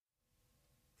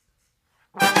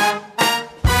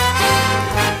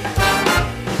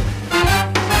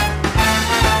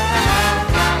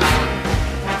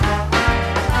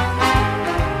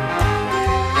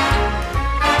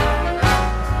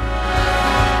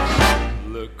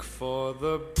for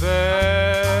the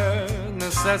bare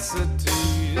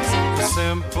necessities, the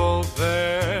simple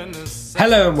bare necessities.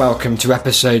 Hello and welcome to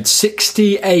episode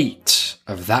 68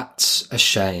 of That's a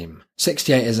Shame.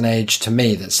 68 is an age to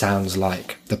me that sounds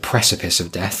like the precipice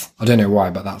of death. I don't know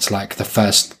why, but that's like the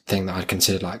first thing that I'd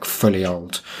consider like fully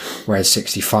old. Whereas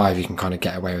 65 you can kind of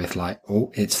get away with like,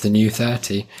 oh, it's the new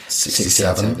 30.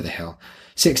 67 over the hill.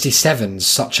 67's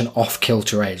such an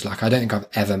off-kilter age. Like I don't think I've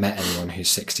ever met anyone who's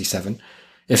 67.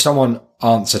 If someone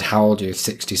answered how old are you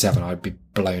 67, I'd be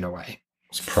blown away.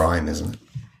 It's prime, isn't it?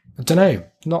 I don't know.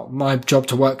 Not my job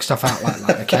to work stuff out like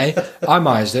that, okay? I'm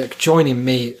Isaac. Joining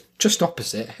me just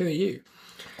opposite, who are you?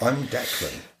 I'm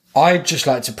Declan. I'd just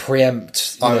like to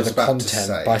preempt the content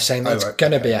say, by saying that it's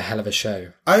going to be a hell of a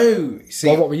show. Oh, see.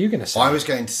 Well, what were you going to say? I was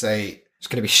going to say... It's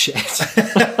going to be shit.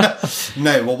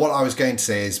 No, well, what I was going to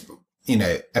say is,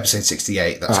 episode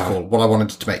 68, that's called. What I wanted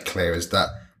to make clear is that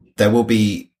there will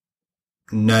be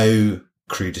no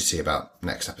crudity about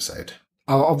next episode.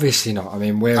 Oh, obviously not. I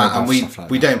mean, we're above stuff like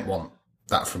we that. don't want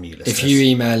that from you listeners. If you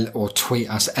email or tweet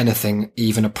us anything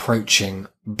even approaching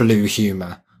blue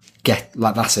humour,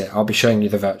 that's it. I'll be showing you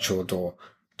the virtual door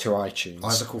to iTunes.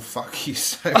 Isaac will fuck you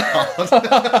so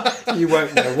hard. You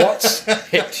won't know what's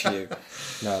hit you.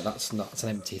 No, that's not. It's an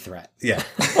empty threat. Yeah.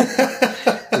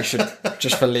 We should,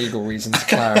 just for legal reasons,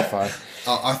 clarify.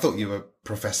 I thought you were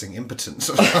professing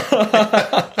impotence.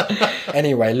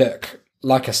 Anyway, look,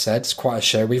 like I said, it's quite a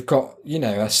show. We've got,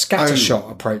 a scattershot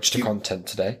approach to content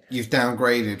today. You've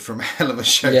downgraded from a hell of a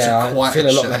show Yeah, to quite I feel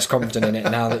a lot show. less confident in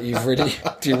it now that you've really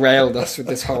derailed us with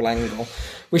this whole angle.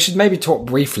 We should maybe talk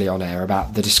briefly on air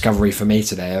about the discovery for me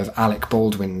today of Alec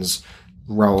Baldwin's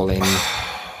role in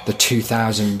the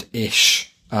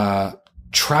 2000-ish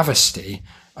travesty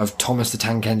of Thomas the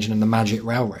Tank Engine and the Magic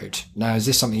Railroad. Now, is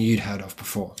this something you'd heard of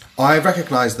before? I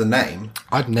recognise the name,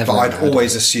 I'd never but I'd heard of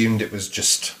always it. assumed it was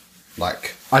just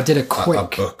like I did a a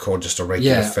quick book or just a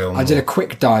regular film. I did a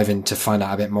quick dive in to find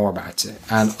out a bit more about it.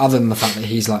 And other than the fact that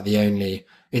he's like the only...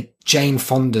 Jane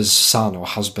Fonda's son or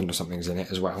husband or something's in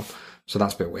it as well. So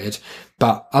that's a bit weird.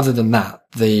 But other than that,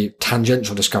 the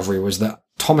tangential discovery was that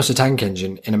Thomas the Tank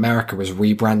Engine in America was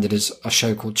rebranded as a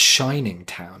show called Shining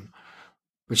Town,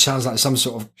 which sounds like some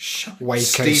sort of Waco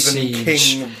Stephen Siege.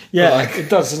 King. Yeah, it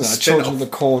does, doesn't it? A spin-off. Children of the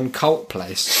Corn cult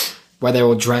place where they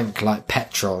all drank like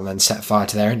petrol and then set fire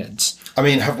to their innards. I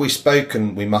mean, have we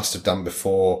spoken, we must have done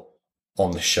before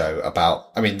on the show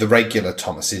about, the regular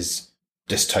Thomas is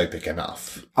dystopic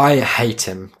enough. I hate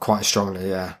him quite strongly,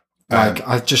 yeah.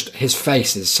 His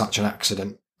face is such an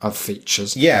accident of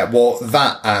features. Yeah, well,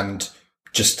 that and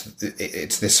just,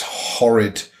 it's this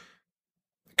horrid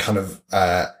kind of,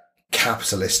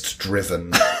 capitalist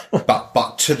driven,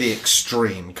 but to the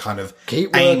extreme kind of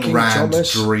Keep Ayn working, Rand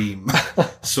Thomas. dream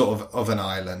sort of an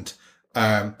island.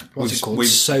 What's it called?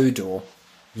 Sodor.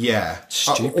 Yeah.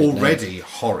 Stupid already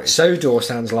horrid. Sodor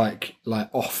sounds like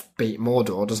offbeat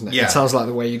Mordor, doesn't it? Yeah. It sounds like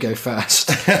the way you go first.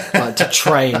 Like to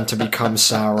train to become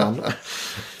Sauron.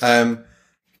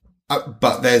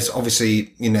 But there's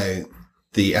obviously,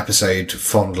 the episode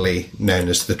fondly known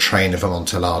as The Train of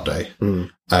Amontillado,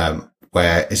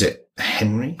 where, is it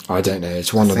Henry? I don't know.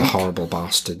 It's one of the horrible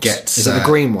bastards. Is it the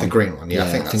green one? The green one, yeah. I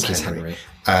think that's it's Henry.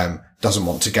 Doesn't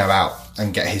want to go out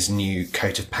and get his new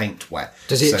coat of paint wet.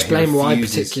 Does he explain why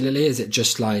refuses. particularly? Is it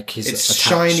just like he's It's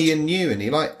attached? shiny and new and he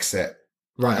likes it.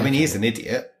 Right. I mean, he is an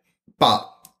idiot, but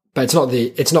it's not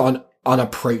an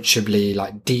unapproachably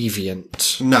like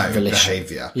deviant volition.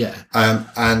 behaviour. Yeah.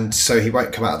 And so he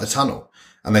won't come out of the tunnel.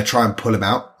 And they try and pull him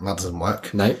out, and that doesn't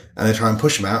work. No. And they try and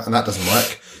push him out, and that doesn't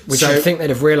work. Which you'd think they'd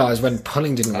have realised when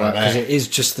pulling didn't work, because know. it is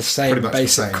just the same Pretty much the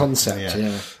basic same, concept.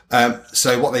 yeah. Yeah.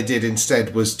 So what they did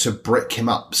instead was to brick him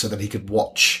up so that he could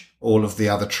watch all of the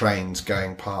other trains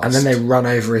going past. And then they run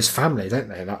over his family, don't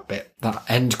they? That bit, that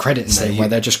end credits scene where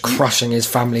they're just crushing his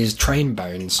family's train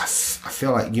bones. I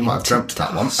feel like you might have dreamt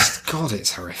that one. God,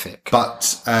 it's horrific.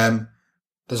 But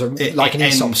There's an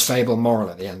Aesop's fable moral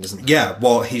at the end, isn't there? yeah,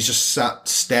 well, he's just sat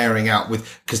staring out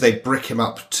because they brick him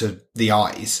up to the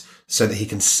eyes so that he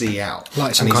can see out.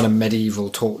 Like some kind of medieval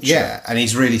torture. Yeah, and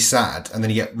he's really sad. And then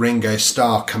you get Ringo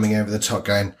Starr coming over the top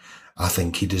going, I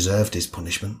think he deserved his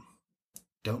punishment.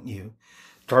 Don't you?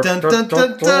 Dun, dun, dun,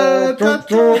 dun, dun,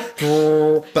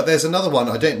 dun. But there's another one,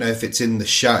 I don't know if it's in the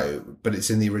show, but it's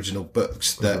in the original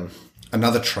books, that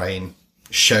another train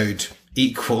showed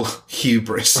equal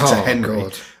hubris to Henry.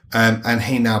 God. And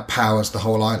he now powers the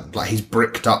whole island. Like, he's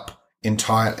bricked up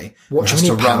entirely. What do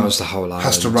you mean powers the whole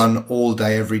Has to island? run all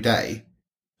day, every day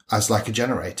as like a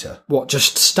generator. What,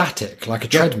 just static, like a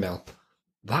treadmill?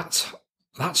 That's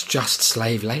that's just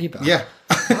slave labour. Yeah.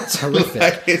 That's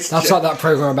horrific. That's like that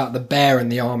program about the bear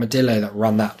and the armadillo that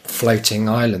run that floating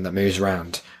island that moves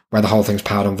around, where the whole thing's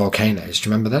powered on volcanoes. Do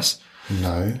you remember this?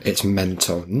 No. It's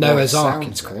mental. Noah's Ark, sounds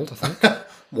it's called, I think.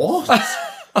 What?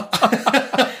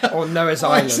 Or Noah's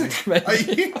Island. Are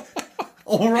you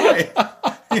all right?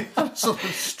 You had a sort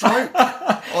of stroke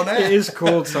on air. It is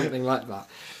called something like that.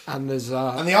 And there's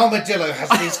And the armadillo has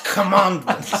these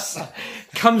commandments.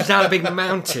 comes down a big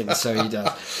mountain, so he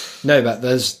does. No, but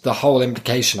there's the whole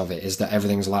implication of it is that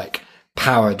everything's like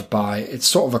powered by, it's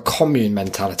sort of a commune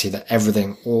mentality that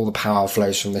everything, all the power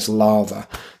flows from this lava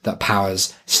that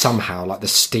powers somehow like the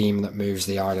steam that moves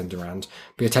the island around.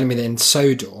 But you're telling me that in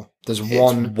Sodor, there's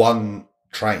one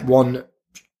train. one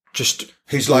just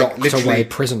Who's like locked literally away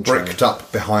prison train. bricked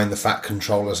up behind the fat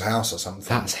controller's house or something.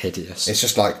 That's hideous. It's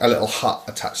just like a little hut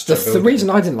attached to a The building. reason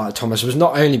I didn't like Thomas was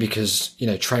not only because, you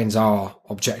know, trains are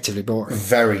objectively boring.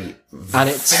 Very, And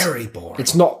it's very boring.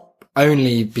 It's not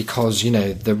only because, you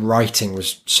know, the writing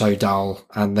was so dull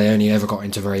and they only ever got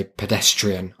into very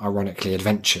pedestrian, ironically,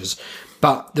 adventures.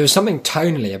 But there was something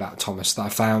tonally about Thomas that I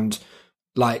found,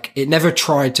 like, it never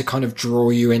tried to kind of draw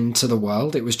you into the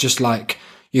world. It was just like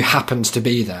you happened to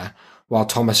be there while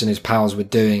Thomas and his pals were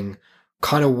doing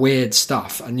kind of weird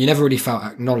stuff, and you never really felt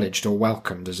acknowledged or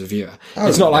welcomed as a viewer.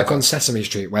 It's not like on Sesame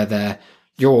Street where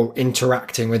you're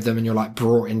interacting with them and you're like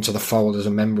brought into the fold as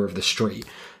a member of the street.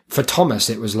 For Thomas,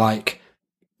 it was like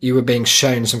you were being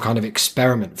shown some kind of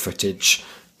experiment footage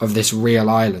of this real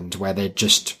island where they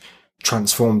just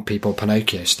transformed people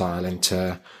Pinocchio style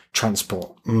into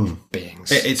transport beings.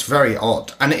 It's very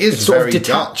odd, and it is It's sort of very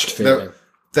detached dark.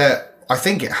 feeling. I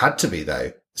think it had to be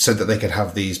though, so that they could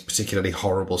have these particularly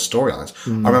horrible storylines.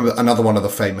 I remember another one of the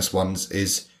famous ones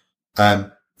is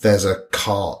there's a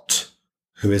cart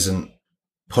who isn't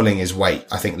pulling his weight.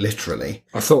 I think literally,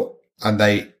 I thought, and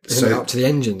they isn't it up to the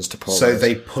engines to pull so those?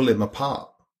 they pull him apart.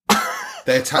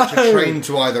 They attach a train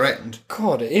to either end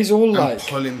God, it is all and like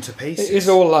pull him to pieces. it is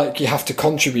all like you have to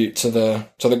contribute to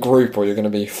the group or you're going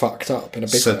to be fucked up in a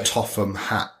big Sir way. Topham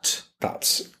Hatt.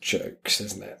 That's jokes,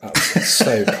 isn't it? That's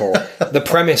so poor. The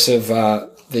premise of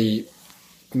the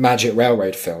Magic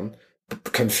Railroad film,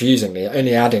 confusingly,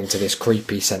 only adding to this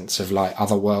creepy sense of like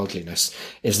otherworldliness,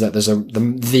 is that there's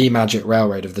the Magic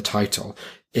Railroad of the title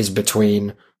is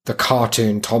between the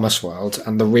cartoon Thomas world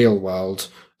and the real world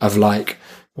of like,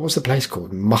 what was the place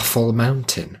called? Muffle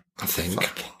Mountain, I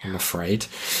think. I'm afraid.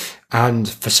 And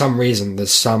for some reason,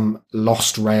 there's some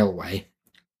lost railway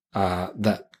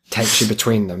that takes you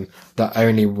between them that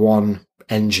only one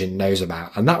engine knows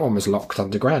about. And that one was locked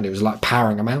underground. It was like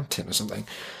powering a mountain or something.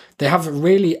 They have a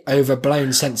really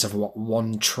overblown sense of what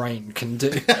one train can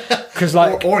do. Because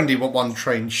like, Or indeed what one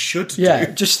train should do. yeah,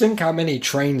 just think how many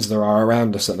trains there are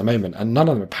around us at the moment and none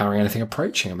of them are powering anything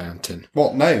approaching a mountain.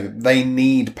 What? No, they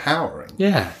need powering.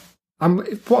 Yeah.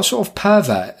 What sort of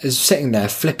pervert is sitting there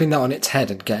flipping that on its head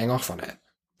and getting off on it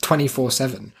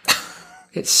 24/7?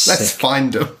 It's Let's sick.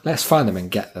 find them. Let's find them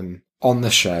and get them on the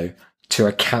show to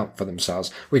account for themselves.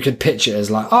 We could pitch it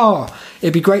as like, oh,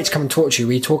 it'd be great to come and talk to you.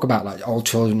 We talk about like old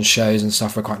children's shows and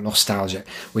stuff. We're quite nostalgic.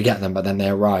 We get them, but then they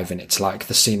arrive and it's like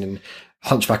the scene in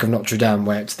Hunchback of Notre Dame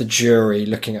where it's the jury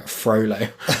looking at Frollo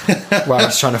while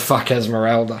he's trying to fuck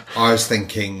Esmeralda. I was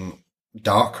thinking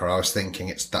darker. I was thinking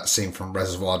it's that scene from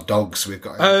Reservoir Dogs. We've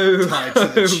got him Oh, tied to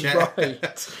the chair, right.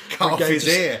 cut off We're going his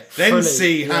to ear, then fully-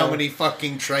 see how yeah. many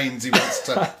fucking trains he wants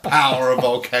to power a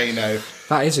volcano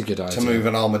That is a good idea. to move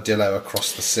an armadillo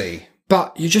across the sea.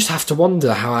 But you just have to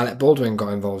wonder how Alec Baldwin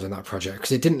got involved in that project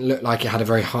because it didn't look like it had a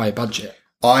very high budget.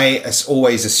 I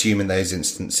always assume in those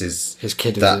instances, His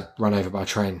kid was That- run over by a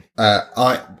train.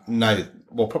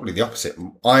 well, probably the opposite.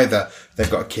 Either they've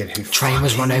got a kid who Train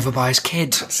was run over by his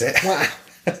kid. That's it.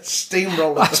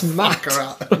 Steamroller That's the mad. fucker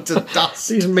out into dust.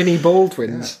 These mini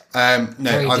Baldwins. No,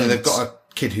 Very either they've dense. got a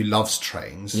kid who loves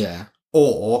trains, Yeah.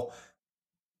 or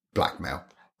blackmail.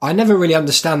 I never really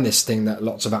understand this thing that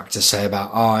lots of actors say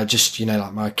about, I just, you know,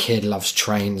 like my kid loves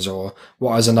trains, or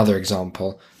what is another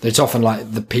example? It's often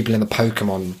like the people in the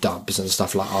Pokemon dubs and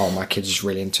stuff like, oh, my kid's just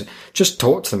really into it. Just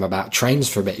talk to them about trains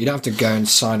for a bit. You don't have to go and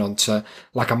sign on to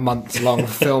like a month-long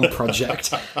film project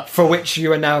for which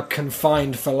you are now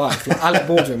confined for life. Like, Alec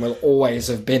Baldwin will always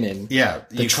have been in Yeah,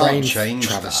 the you train can't change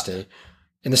travesty. that.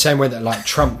 In the same way that like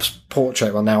Trump's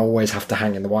portrait will now always have to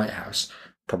hang in the White House,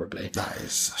 probably. That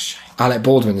is a shame. Alec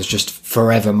Baldwin is just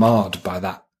forever marred by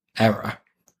that error.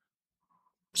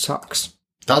 Sucks.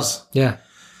 Does. Yeah.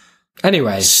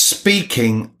 Anyway.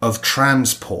 Speaking of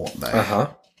transport, though, Uh-huh.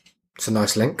 It's a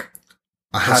nice link.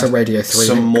 I That's had a Radio 3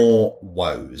 some link. more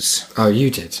woes. Oh, you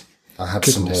did? I had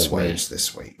Goodness some more me. woes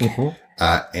this week. Mhm.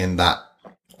 In that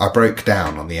I broke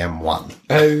down on the M1.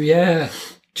 Oh, yeah.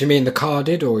 Do you mean the car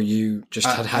did, or you just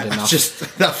had enough?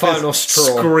 Just that final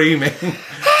straw. Screaming.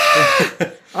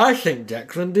 I think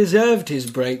Declan deserved his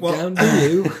breakdown, do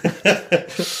you?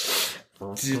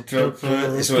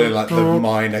 It's really like the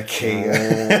minor key.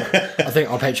 I think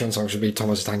our Patreon song should be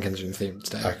Thomas Tank Engine theme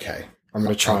today. Okay. I'm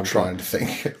going to try I'm trying to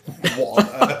think what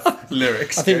on earth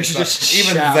lyrics. I think we should just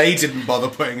even shout. they didn't bother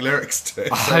putting lyrics to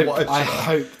it. I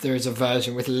hope there is a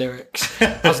version with lyrics,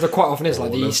 as there quite often is,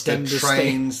 like the All of EastEnders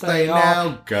trains thing. they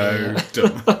now go.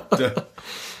 Dum, dum.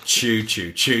 Choo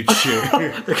choo choo choo.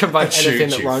 We can buy Choo, anything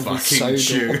that choo, rhymes with fucking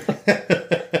soda.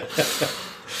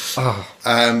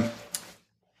 choo.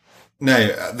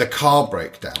 No, the car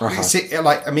breakdown. Uh-huh. See,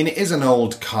 like, I mean, it is an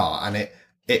old car, and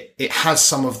it has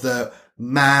some of the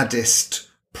maddest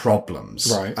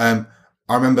problems. Right. I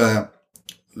remember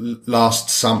last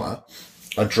summer,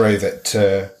 I drove it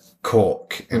to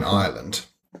Cork in Ireland,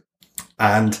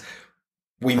 and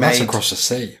That's made across the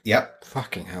sea. Yep.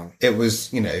 Fucking hell. It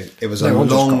was, it was No a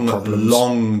wonder it's got problems.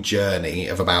 long journey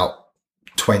of about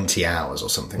 20 hours or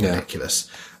something ridiculous.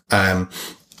 And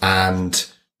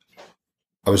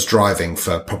I was driving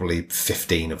for probably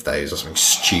 15 of those or something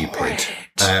stupid.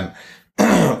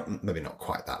 Maybe not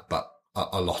quite that, but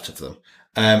a lot of them.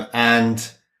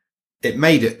 And it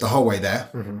made it the whole way there,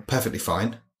 perfectly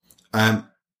fine. The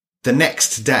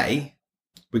next day,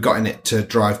 we got in it to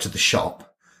drive to the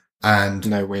shop, and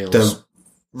No wheels. the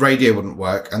radio wouldn't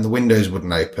work, and the windows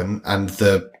wouldn't open, and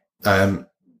the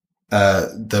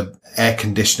air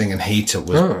conditioning and heater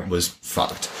was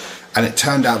fucked. And it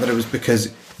turned out that it was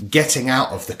because getting out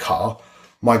of the car,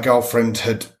 my girlfriend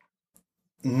had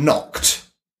knocked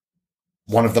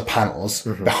one of the panels,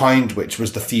 behind which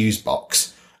was the fuse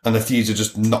box, and the fuse had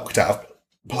just knocked out of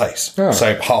place. Oh.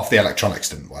 So half the electronics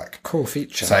didn't work. Cool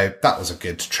feature. So that was a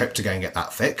good trip to go and get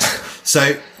that fixed.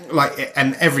 So, like,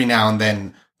 and every now and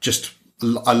then, just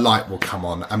a light will come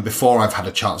on, and before I've had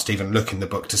a chance to even look in the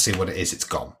book to see what it is, it's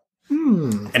gone.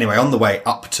 Anyway, on the way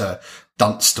up to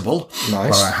Dunstable,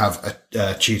 Nice. where I have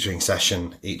a tutoring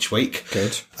session each week,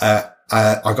 Good.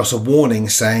 I got a warning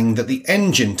saying that the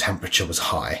engine temperature was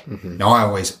high. Now, I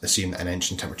always assume that an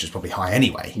engine temperature is probably high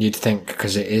anyway. You'd think,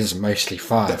 because it is mostly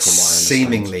fire, from what I understand.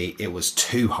 Seemingly, it was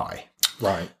too high.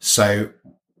 Right. So,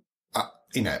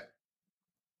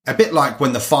 a bit like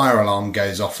when the fire alarm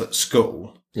goes off at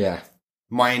school, Yeah.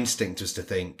 my instinct was to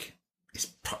think, it's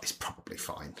probably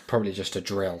fine. Probably just a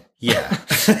drill. Yeah.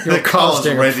 Your The car's car's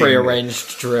doing a ready.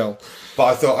 prearranged drill. But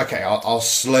I thought, okay, I'll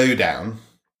slow down.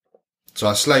 So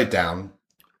I slowed down.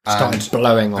 Started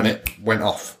blowing on and it. it went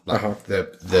off. Like Uh-huh.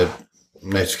 the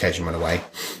notification went away.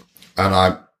 And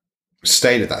I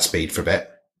stayed at that speed for a bit,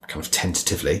 kind of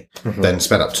tentatively, then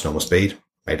sped up to normal speed,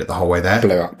 made it the whole way there.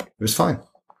 Blew up. It was fine.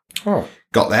 Oh.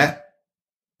 Got there.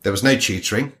 There was no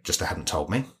tutoring, just they hadn't told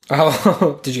me.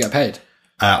 Oh, did you get paid?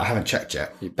 I haven't checked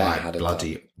yet. You better I had it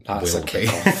bloody That's a will be.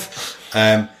 kick-off.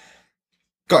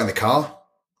 Got in the car,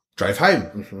 drove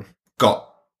home. Got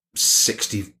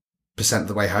 60% of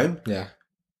the way home. Yeah.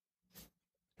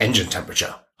 Engine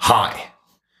temperature high.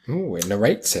 Ooh, it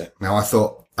narrates it. Now I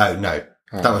thought, oh no,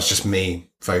 that was just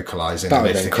me vocalising That the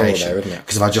would've been cool notification. though, wouldn't it?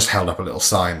 Because if I just held up a little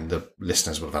sign, the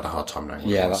listeners would have had a hard time knowing what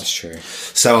Yeah, it was. that's true.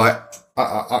 So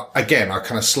I again, I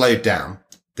kind of slowed down.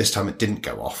 This time it didn't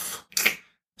go off.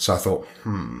 So I thought,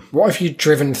 What if you'd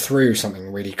driven through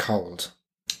something really cold?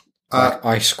 Like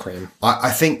ice cream. I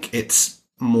think it's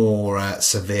more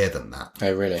severe than that.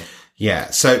 Oh, really? Yeah.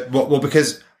 So, well,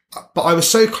 because, but I was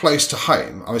so close to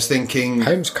home, I was thinking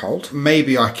Home's cold.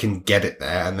 maybe I can get it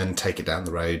there and then take it down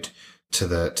the road to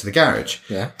the garage.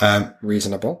 Yeah.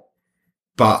 Reasonable.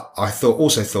 But I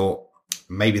also thought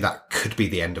maybe that could be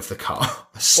the end of the car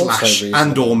slash reasonable.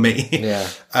 and or me. Yeah.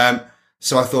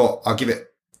 So I thought I'll give it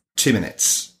 2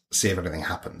 minutes, see if anything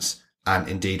happens. And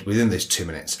indeed, within those 2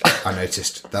 minutes, I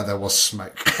noticed that there was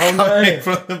smoke coming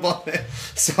from the bonnet.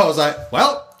 So I was like,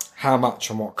 well, How much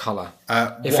and what colour?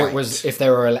 white. If they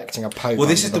were electing a pope. Well,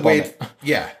 this is under the weird. bonnet,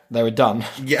 Yeah. They were done.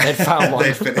 Yeah. They'd found one.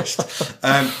 They finished.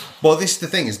 Well, this is the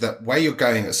thing is that where you're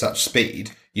going at such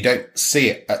speed, you don't see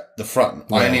it at the front.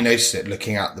 I only noticed it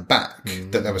looking out the back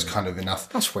that there was kind of enough.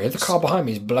 That's weird. The car behind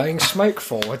me is blowing smoke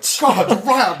forwards. God,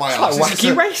 right up my like arse.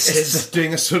 wacky races. It's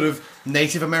doing a sort of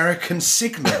Native American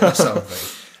signal or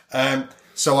something.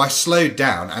 So I slowed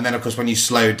down, and then of course when you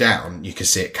slow down, you can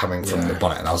see it coming from the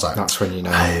bonnet, and I was like, That's when you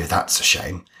know. oh, that's a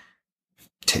shame.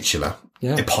 Titular.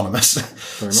 Yeah. Eponymous.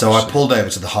 much So I so. pulled over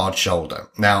to the hard shoulder.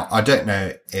 Now, I don't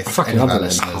know if I fucking any of love our it in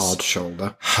listeners hard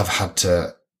shoulder. have had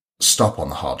to stop on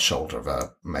the hard shoulder of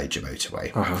a major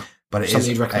motorway. Uh-huh. But it is Something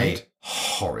you'd recommend? a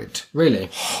horrid Really?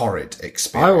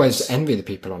 experience. I always envy the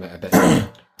people on it a bit.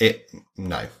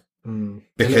 No. They look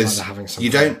like Because they're having some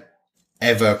you fun. don't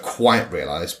ever quite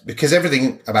realise, because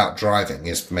everything about driving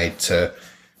is made to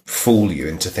fool you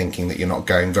into thinking that you're not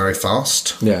going very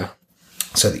fast Yeah.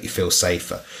 so that you feel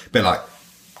safer. A bit like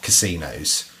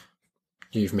casinos.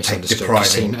 You've misunderstood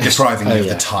Depriving casinos. you Oh, of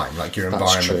yeah. the time, like your That's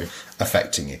environment true.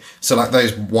 affecting you. So like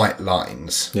those white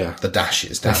lines, Yeah. the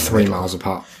dashes They're down the 3 middle, miles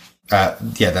apart.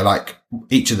 they're like,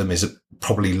 each of them is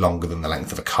probably longer than the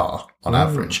length of a car on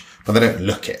average, but they don't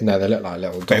look it. No, they look like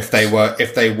little But dots.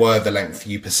 if they were the length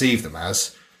you perceive them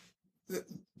as,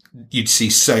 you'd see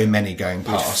so many going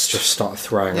past. Just start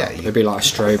throwing up. you They'd be like a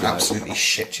strobe light. absolutely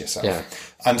shit yourself. Yeah.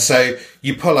 And so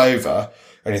you pull over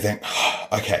and you think,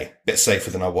 okay, bit safer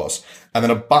than I was. And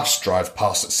then a bus drives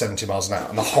past at 70 miles an hour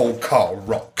and the whole car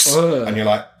rocks. Ugh. And you're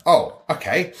like, oh,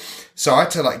 okay. So I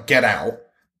had to like get out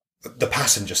the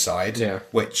passenger side, Yeah.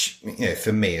 which, you know,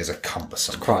 for me is a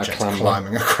cumbersome quite a project, clamber.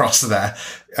 climbing across there.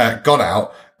 Got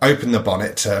out, opened the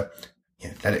bonnet to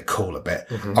let it cool a bit.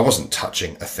 I wasn't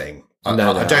touching a thing. I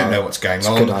don't know what's going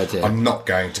on. a good idea. I'm not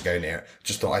going to go near it.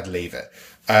 Just thought I'd leave it.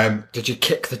 Did you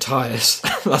kick the tyres?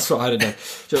 That's what I'd have done.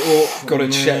 Just, got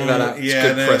to check that out. It's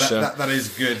good pressure. That is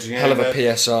good. Yeah, Hell of a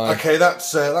PSI. Okay,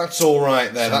 that's all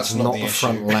right there. That's not the issue.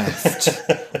 front left.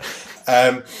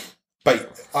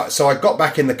 So I got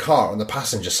back in the car on the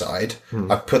passenger side.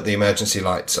 I put the emergency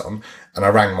lights on, and I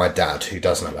rang my dad, who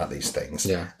does know about these things,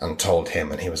 and told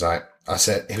him. And he was like, "Oh,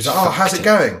 how's it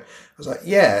going?" I was like,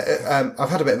 "Yeah, I've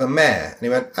had a bit of a mare." And he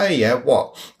went, "Oh yeah,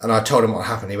 what?" And I told him what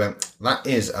happened. He went, "That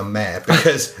is a mare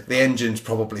because the engine's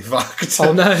probably fucked."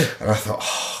 Oh no! And I thought,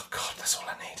 "Oh God, that's all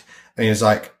I need." And he was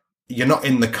like, "You're not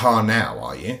in the car now,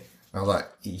 are you?" And I was like,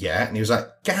 "Yeah." And he was like,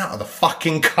 "Get out of the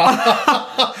fucking car!"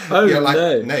 Oh You're like,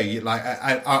 no! no, you like,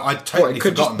 I totally What, it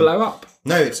could forgotten. just blow up.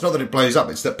 No, it's not that it blows up.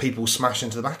 It's that people smash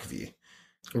into the back of you.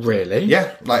 Really?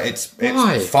 Yeah, like it's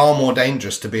Why? far more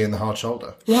dangerous to be in the hard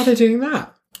shoulder Why are they doing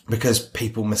that? because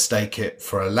people mistake it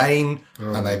for a lane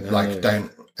and they like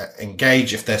don't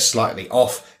engage if they're slightly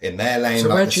off in their lane. So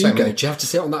like, where there's do you so go? many- Do you have to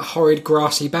sit on that horrid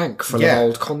grassy bank full Yeah. of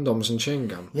old condoms and chewing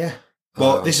gum? Yeah.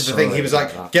 Well, Oh, this is the sorry thing. He was about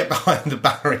like, that. "Get behind the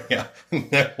barrier."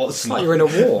 There was like none. you're in a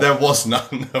war. There was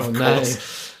none, of no.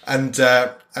 course. And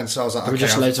so I was like, were okay,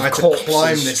 just loads I of had to corpses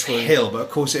climb this through. hill, but of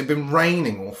course it had been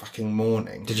raining all fucking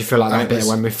morning. Did you feel like And that it bit was-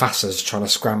 when Mufasa's trying to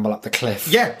scramble up the cliff?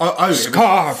 Yeah.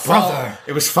 Scar, brother.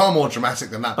 It was far more dramatic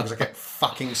than that because I kept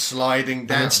fucking sliding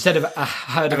down. Instead of a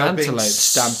herd of And I'd been antelopes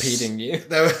stampeding you.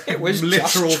 There were It was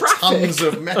literal just traffic. tons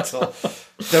of metal.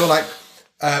 There were like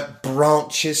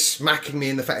branches smacking me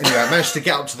in the face. Anyway, I managed to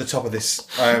get up to the top of this.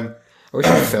 I wish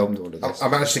I filmed all of this. I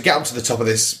managed to get up to the top of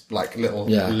this like little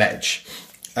Yeah. ledge,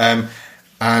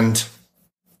 and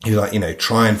you like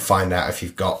try and find out if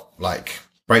you've got like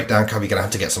breakdown cover. You're gonna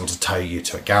have to get someone to tow you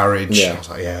to a garage. Yeah. I was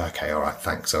like, yeah, okay, all right,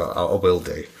 thanks, I will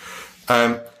do.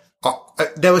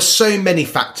 There were so many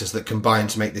factors that combined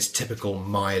to make this typical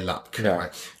my luck. Yeah.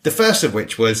 Right? The first of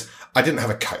which was I didn't have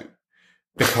a coat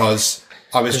because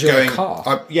I was 'Cause you're in a going.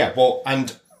 car.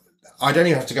 And I don't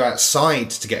even have to go outside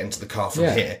to get into the car from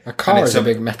Yeah, here. a car And it's is a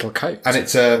big metal coat. and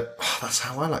it's that's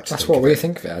how I like to That's think what of we it.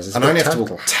 think of it as. It's And a I only big have to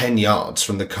tangle. walk 10 yards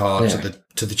from the car Yeah.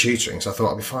 to the tutoring, so I thought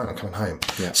I'll be fine, I'm coming home.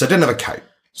 Yeah. So I didn't have a coat.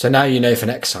 So now you know for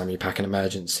next time you pack an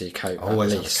emergency coat.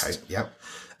 Always at have least. a coat, yep.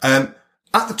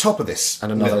 At the top of this And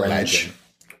another little ledge, engine.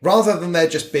 rather than there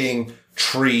just being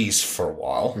trees for a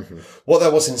while, Mm-hmm. what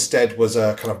there was instead was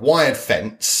a kind of wired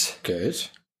fence Good.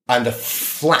 and a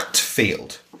flat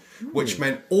field, which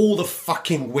meant all the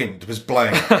fucking wind was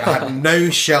blowing. I had no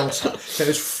shelter. So it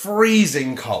was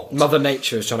freezing cold. Mother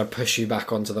Nature is trying to push you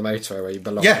back onto the motorway where you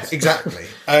belong. Yeah, exactly.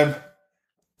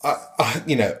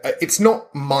 It's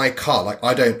not my car. Like,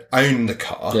 I don't own the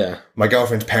car. Yeah. My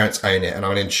girlfriend's parents own it, and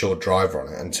I'm an insured driver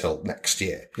on it until next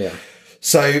year. Yeah.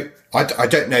 So I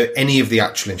don't know any of the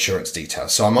actual insurance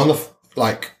details. So I'm on the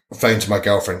phone to my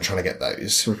girlfriend trying to get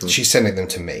those. Mm-hmm. She's sending them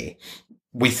to me.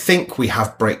 We think we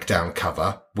have breakdown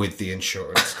cover with the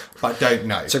insurance, but don't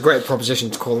know. It's a great proposition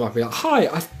to call them up and be like, hi,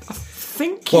 I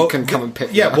think you can come and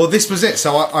pick me Yeah, up. well, this was it.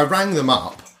 So I rang them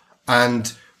up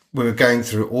and we were going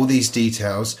through all these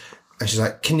details and she's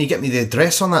like, can you get me the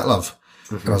address on that, love?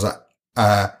 And I was like,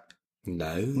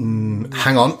 No.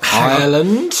 hang on.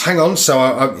 Ireland? Hang on. So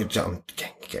I'm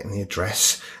getting the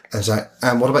address. I was like,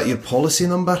 what about your policy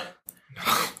number?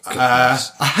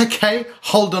 Okay,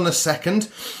 hold on a second.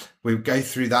 We go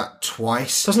through that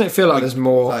twice. Doesn't it feel like there's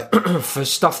more for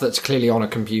stuff that's clearly on a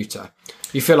computer?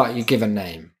 You feel like you give a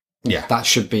name. Yeah. That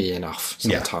should be enough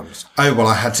sometimes. Oh, well,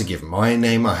 I had to give my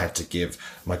name. I had to give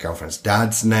my girlfriend's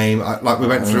dad's name. We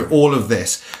went through all of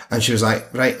this and she was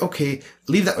like, right, okay,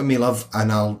 leave that with me, love,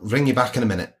 and I'll ring you back in a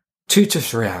minute. 2 to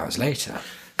 3 hours later.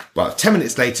 Well, 10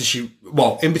 minutes later,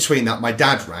 in between that, my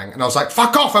dad rang and I was like,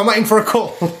 fuck off, I'm waiting for a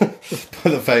call. Put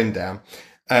the phone down.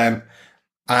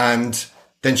 And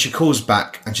then she calls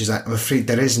back and she's like, I'm afraid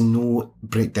there is no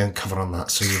breakdown cover on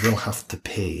that, so you will have to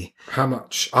pay. How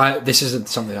much? This isn't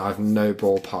something I have no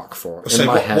ballpark for. So In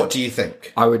my head, what do you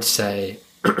think? I would say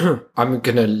I'm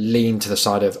going to lean to the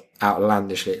side of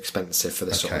outlandishly expensive for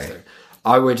this sort of thing.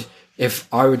 If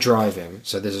I were driving,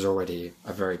 so this is already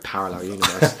a very parallel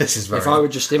universe. This is if I were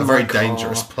just in a my very car,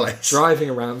 dangerous place.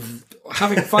 driving around,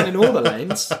 having fun in all the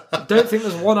lanes, I don't think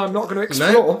there's one I'm not going to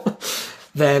explore. No.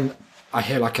 Then I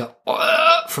hear like a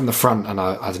from the front, and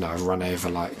I don't know, I run over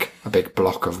like a big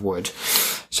block of wood.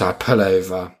 So I pull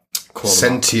over,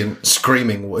 sentient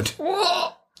screaming wood.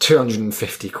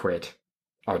 250 quid,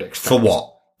 I would expect. For what?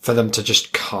 For them to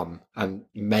just come and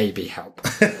maybe help.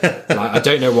 Like, I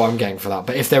don't know what I'm getting for that,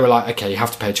 but if they were like, okay, you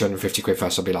have to pay 250 quid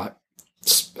first, I'd be like,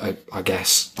 I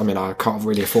guess. I mean, I can't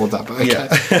really afford that, but okay.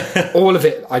 Yeah. All of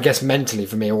it, I guess mentally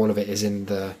for me, all of it is in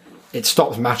the, it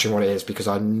stops matching what it is because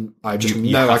I just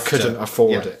know I couldn't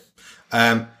afford it.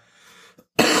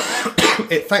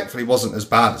 It thankfully wasn't as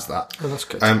bad as that. Oh, that's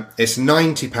good. It's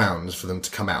 £90 for them to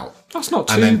come out. That's not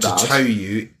too bad. And then to tow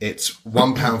you, it's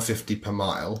 £1.50 per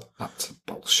mile. That's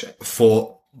bullshit.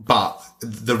 But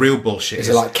the real bullshit is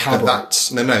it like cab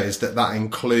rates? No, is that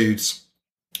includes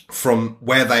from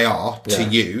where they are to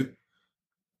you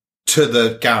to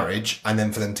the garage, and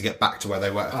then for them to get back to where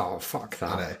they were. Oh, fuck that!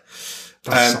 I know.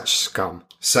 That's such scum.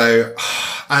 So,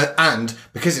 and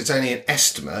because it's only an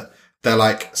estimate, they're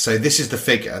like, so this is the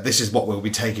figure, this is what we'll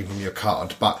be taking from your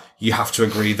card, but you have to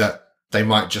agree that they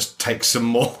might just take some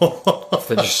more. If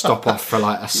they just stop off for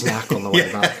like a snack on the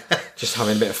way back, just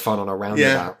having a bit of fun on a roundabout.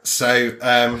 Yeah. So,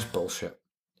 that's bullshit.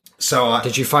 So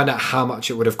did you find out how much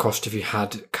it would have cost if you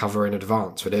had cover in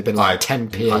advance? Would it have been like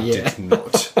 10p a year? I did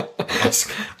not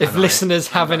ask. If listeners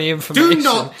have any information, do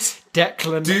not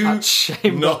Declan at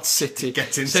shame.city.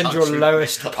 Get in Send touch your with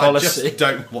lowest policy. I just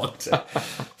don't want it.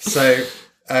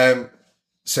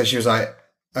 So she was like,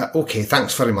 okay,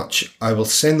 thanks very much. I will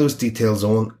send those details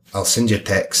on. I'll send you a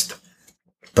text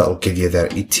that'll give you their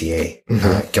ETA.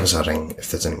 Give us a ring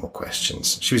if there's any more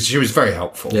questions. She was very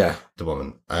helpful. Yeah, the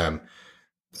woman.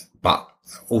 But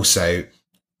also,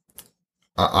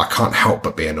 I can't help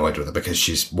but be annoyed with her because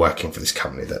she's working for this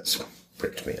company that's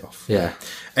ripped me off. Yeah.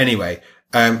 Anyway,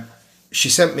 she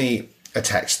sent me a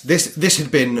text. This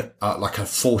had been like a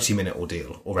 40-minute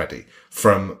ordeal already,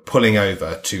 from pulling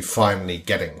over to finally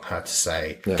getting her to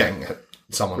say, getting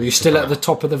someone. Were you still at the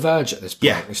top of the verge at this point?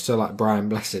 Yeah. You're still like Brian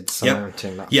Blessed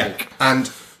surmounting that peak. And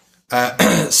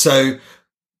so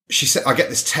she said, I get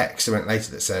this text a minute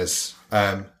later that says,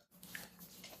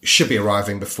 should be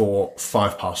arriving before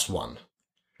 1:05.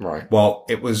 Right. Well,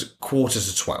 it was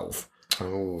 11:45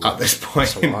 at this point.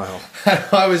 That's a while.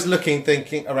 I was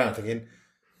thinking,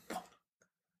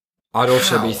 I'd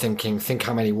also be thinking, think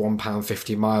how many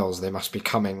 £1.50 miles they must be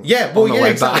coming. Yeah, well, on the yeah,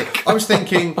 way exactly. back. I'm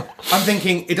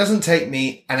thinking it doesn't take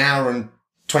me an hour and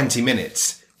 20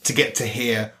 minutes to get to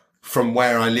here from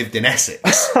where I lived in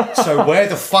Essex. So where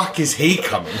the fuck is he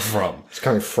coming from? He's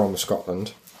coming from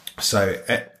Scotland. So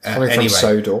Coming anyway, from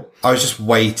Sodor. I was just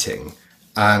waiting,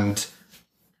 and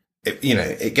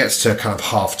it gets to kind of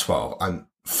 12:30. I'm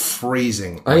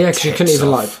freezing. Oh yeah, because you couldn't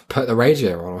even like put the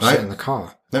radio on or sit in the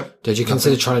car. No. Did you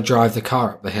consider trying to drive the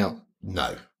car up the hill?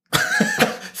 No.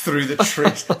 Through the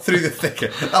trees, through the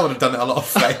thicket. That would have done it a lot of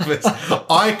favours.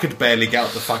 I could barely get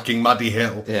up the fucking muddy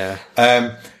hill. Yeah.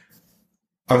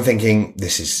 I'm thinking,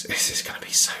 this is going to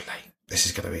be so late. This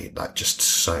is going to be like just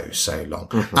so long.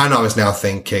 Mm-hmm. And I was now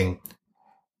thinking,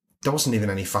 there wasn't even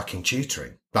any fucking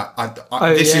tutoring. Like,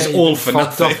 this is all for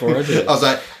nothing. I was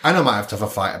like, and I might have to have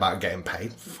a fight about getting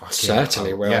paid.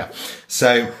 Certainly will. Yeah.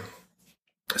 So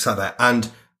there. And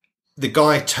the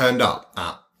guy turned up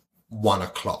at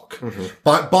 1:00. Mm-hmm.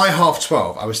 By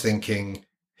 11:30, I was thinking,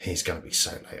 he's going to be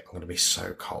so late. I'm going to be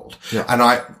so cold. Yeah. And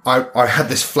I had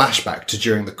this flashback to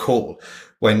during the call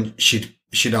when she'd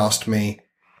asked me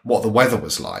what the weather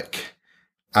was like.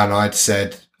 And I'd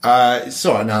said, it's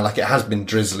all right now. Like, it has been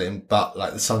drizzling, but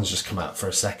like the sun's just come out for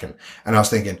a second. And I was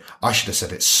thinking, I should have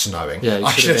said it's snowing. Yeah,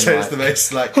 I should have said it's the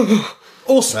most like.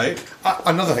 Also,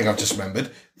 another thing I've just remembered,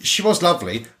 she was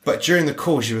lovely, but during the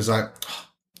call, she was like,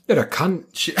 you're a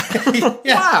cunt.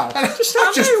 Yeah. Wow. I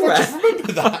just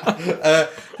remember that.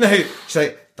 No, she's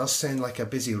like, does sound like a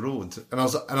busy road. And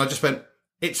I just went,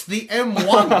 it's the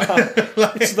M1.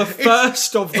 Like, it's the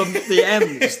first of the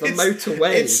M's, the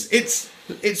motorway.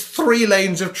 It's 3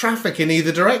 lanes of traffic in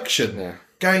either direction,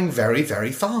 going very,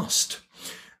 very fast.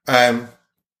 On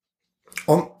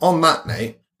that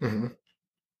note,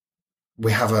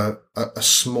 we have a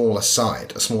small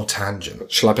aside, a small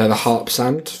tangent. Shall I play the harp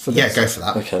sound for this? Yeah, go for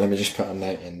that. Okay, let me just put a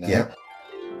note in there. Yeah.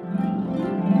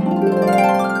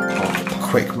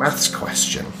 Quick maths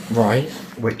question, Right.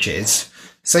 which is,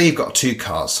 say you've got 2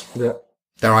 cars. Yeah.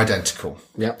 They're identical.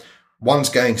 Yeah. One's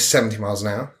going 70 miles an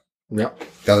hour. Yeah.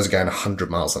 The other's going 100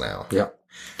 miles an hour. Yeah.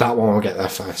 That one will get there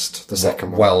first. The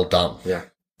second one. Well done. Yeah.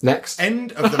 Next.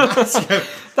 End of the maths. That's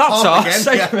Half our again,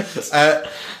 segment. yeah.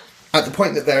 At the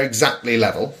point that they're exactly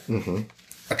level,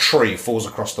 a tree falls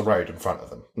across the road in front of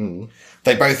them.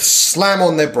 They both slam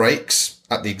on their brakes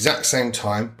at the exact same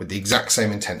time with the exact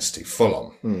same intensity, full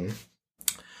on.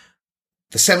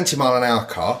 The 70 mile an hour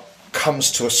car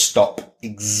comes to a stop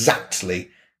exactly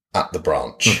at the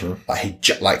branch.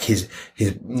 Like his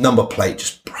number plate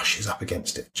just brushes up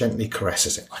against it, gently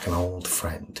caresses it like an old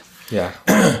friend. Yeah.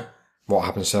 What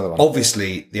happens to the other one?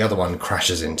 Obviously, the other one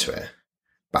crashes into it.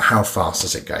 But how fast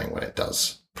is it going when it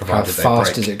does? How Provided they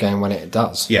fast brake. is it going when it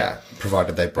does? Yeah,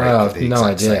 provided they brake Well, at the no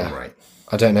exact idea. same rate.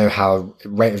 I don't know how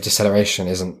rate of deceleration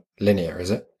isn't linear, is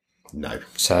it? No.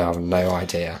 So I have no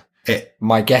idea. It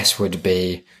My guess would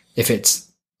be if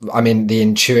it's, I mean, the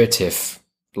intuitive,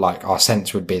 like our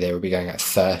sense would be they would be going at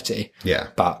 30, yeah,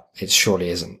 but it surely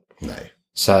isn't. no.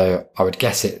 So I would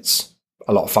guess it's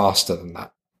a lot faster than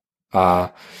that.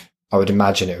 I would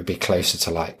imagine it would be closer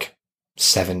to like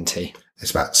 70. It's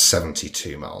about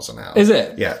 72 miles an hour. Is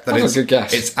it? Yeah, That's a good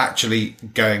guess. It's actually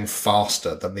going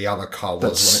faster than the other car was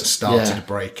when it started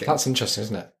braking. That's interesting,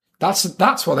 isn't it?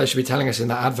 That's what they should be telling us in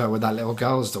that advert with that little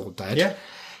girl's all dead. Yeah.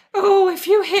 Oh, if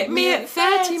you hit me at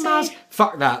 30 miles...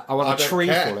 Fuck that. I want I a don't tree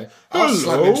care. falling. I'll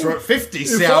slam into her at 50,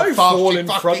 see how fast she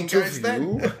fucking goes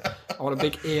then. I want a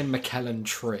big Ian McKellen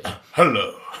tree.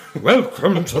 Hello.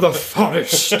 Welcome to the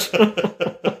forest.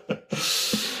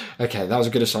 Okay, that was a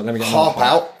good aside. Let me get Harp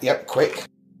out. Yep, quick.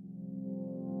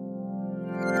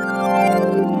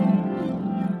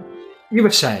 You were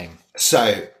saying.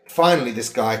 So finally, this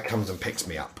guy comes and picks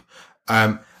me up.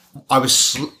 I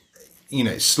was,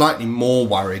 slightly more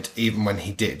worried even when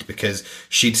he did, because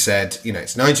she'd said,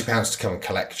 it's £90 to come and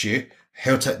collect you.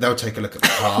 They'll take a look at the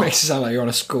car. Makes it sound like you're on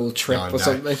a school trip or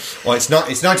something. Well, it's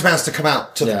 £90 to come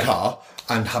out to the Yeah. car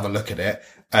and have a look at it.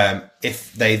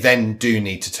 If they then do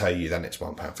need to tow you, then it's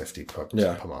 £1.50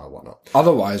 per mile, whatnot.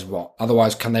 Otherwise, what?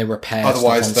 Otherwise, can they repair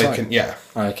Otherwise, stuff they on site? can, yeah.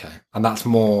 Okay. And that's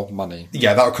more money.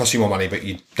 Yeah, that'll cost you more money, but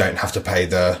you don't have to pay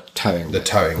the Towing.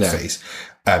 fees.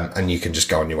 And you can just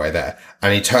go on your way there.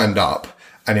 And he turned up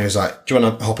and he was like, do you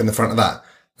want to hop in the front of that?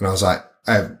 And I was like,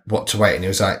 what to wait? And he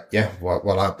was like, yeah,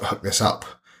 well, I hook this up.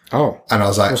 Oh. And I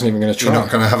was like, I wasn't even going to try. You're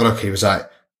not going to have a look? He was like,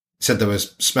 said there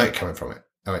was smoke coming from it.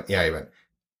 I went, yeah. He went,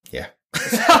 yeah.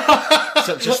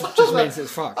 So it just means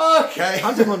it's fucked. Okay.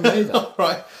 How did one know that? All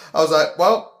right. I was like,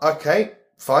 well, okay,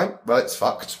 fine. Well, it's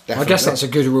fucked. I guess that's a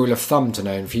good rule of thumb to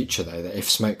know in future, though, that if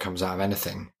smoke comes out of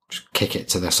anything, just kick it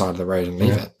to the side of the road and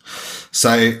leave it.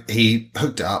 So he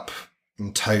hooked it up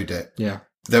and towed it. Yeah.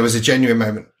 There was a genuine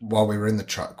moment while we were in the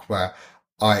truck where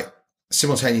I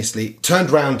simultaneously turned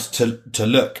round to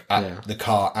look at the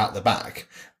car out the back,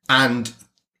 and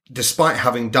despite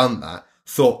having done that,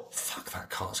 thought, fuck, that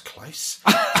car's close.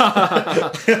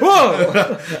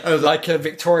 Whoa! I was like a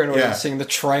Victorian audience seeing the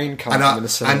train come from the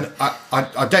cinema. And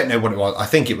I don't know what it was. I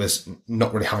think it was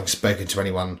not really having spoken to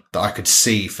anyone that I could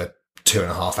see for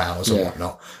 2.5 hours or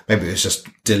whatnot. Maybe it was just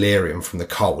delirium from the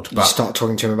cold. But Start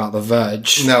talking to him about the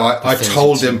Verge. no, I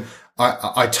told him.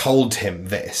 I told him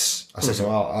this. I said,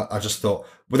 well, I just thought,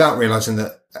 without realising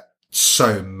that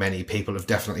so many people have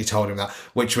definitely told him that,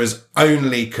 which was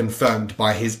only confirmed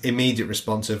by his immediate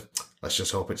response of, let's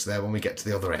just hope it's there when we get to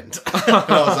the other end. And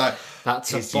I was like,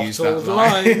 That's he's a used bottled that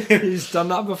line. line. He's done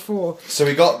that before. So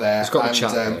we got there, He's got the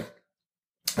chat,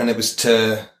 and it was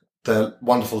to the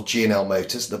wonderful G&L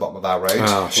Motors at the bottom of our road.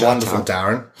 Oh, The shout wonderful out.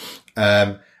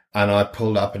 Darren. And I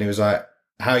pulled up and he was like,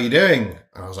 how are you doing?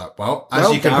 And I was like, well, as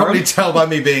Well, you can Darren. probably tell by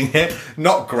me being here,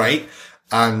 not great.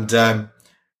 And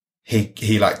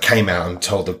he like came out and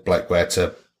told the bloke where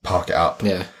to park it up.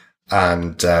 Yeah.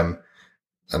 And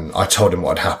I told him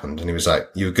what had happened, and he was like,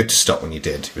 you were good to stop when you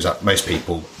did. He was like, most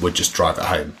people would just drive it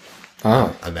home.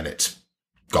 Oh. And then it's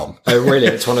gone. Oh, really?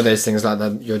 It's one of those things like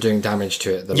that you're doing damage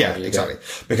to it. The Yeah, longer you exactly. go.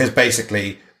 Because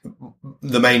basically,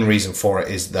 the main reason for it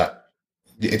is that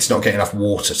it's not getting enough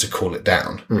water to cool it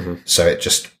down. Mm-hmm. So it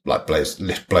just like blows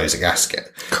a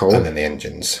gasket. Cool. And then the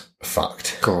engine's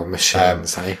fucked. God,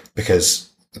 machines, eh? Because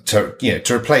to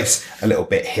replace a little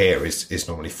bit here is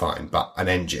normally fine, but an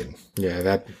engine,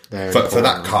 Yeah, they're for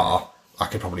that car, I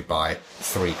could probably buy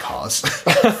 3 cars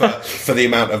for the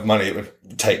amount of money it would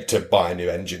take to buy a new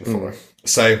engine for it.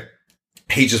 So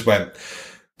he just went,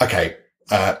 okay,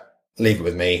 leave it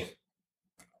with me.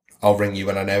 I'll ring you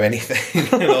when I know anything.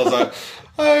 And I was like,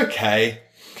 okay.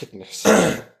 Goodness.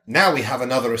 Now we have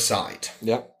another aside.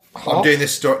 Yep. I'm doing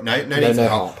this story. No need for no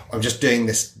harp. I'm just doing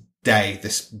this day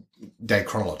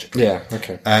chronologically. Yeah,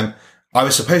 okay. I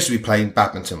was supposed to be playing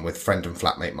badminton with friend and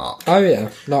flatmate Mark. Oh, yeah.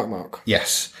 Mark.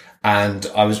 Yes. And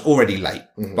I was already late.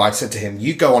 But I said to him,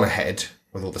 you go on ahead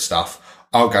with all the stuff.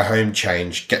 I'll go home,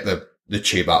 change, get the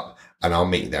tube up, and I'll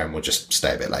meet you there and we'll just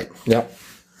stay a bit late. Yep.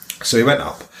 So we went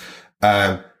up.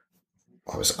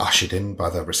 I was ushered in by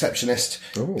the receptionist.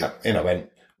 Ooh. And I went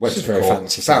This to is the very court,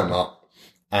 fancy. found Mark,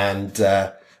 and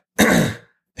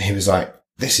he was like,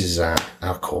 this is our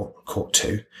court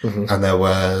 2. And there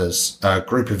was a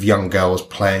group of young girls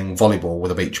playing volleyball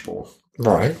with a beach ball.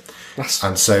 Right. That's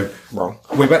And so wrong.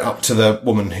 we went up to the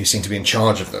woman who seemed to be in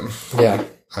charge of them Yeah.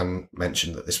 and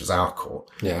mentioned that this was our court.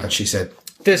 Yeah. And she said,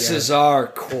 This is our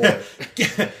court.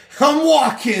 I'm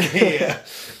walking here.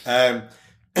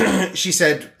 She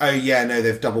said, oh yeah, no,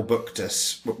 they've double booked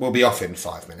us. We'll be off in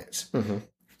 5 minutes.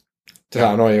 Did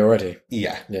that annoy you already?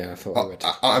 Yeah. Yeah, I thought I would.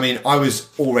 I mean, I was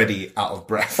already out of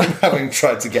breath from having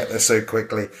tried to get there so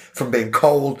quickly, from being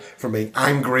cold, from being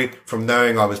angry, from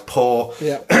knowing I was poor.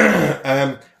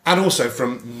 Yeah. And also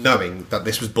from knowing that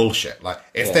this was bullshit. Like,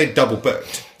 if they'd double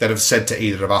booked, they'd have said to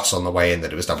either of us on the way in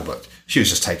that it was double booked. She was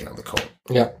just taking on the call.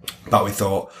 Yeah. But we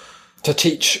thought, To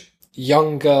teach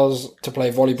young girls to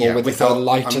play volleyball we with a thought,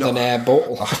 lighter I'm than not- air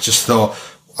ball. I just thought,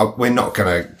 we're not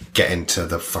going to get into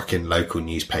the fucking local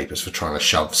newspapers for trying to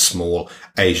shove small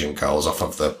Asian girls off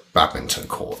of the badminton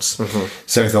courts.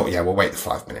 So we thought, yeah, we'll wait the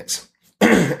 5 minutes.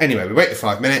 Anyway, we wait the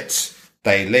 5 minutes.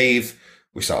 They leave.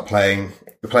 We start playing.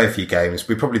 We play a few games.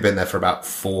 We've probably been there for about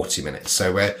 40 minutes.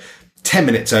 So we're 10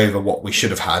 minutes over what we should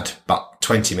have had, but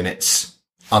 20 minutes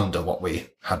under what we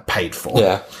had paid for.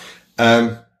 Yeah.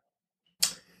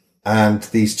 And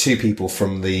these two people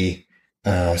from the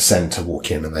centre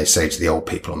walk in and they say to the old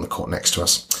people on the court next to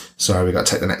us, sorry, we've got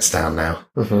to take the nets down now.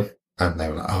 And they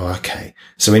were like, oh, okay.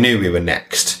 So we knew we were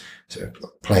next. So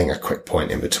playing a quick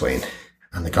point in between.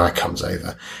 And the guy comes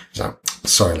over. He's like,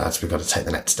 sorry, lads, we've got to take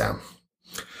the nets down.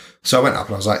 So I went up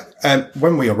and I was like,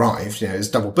 when we arrived, it was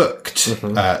double booked,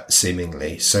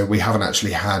 seemingly. So we haven't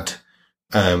actually had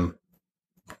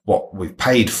what we've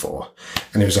paid for.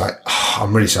 And he was like, oh,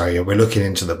 I'm really sorry. We're looking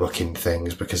into the booking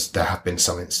things because there have been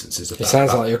some instances of that. It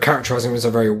sounds like you're characterising him as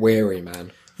a very weary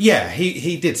man. Yeah,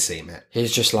 he did seem it.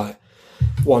 He's just like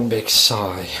one big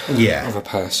sigh of a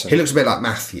person. He looks a bit like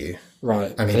Matthew.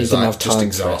 Right. And he he was didn't like, have just time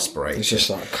exasperated. He's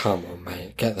just like, come on,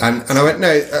 mate, get that. And I went,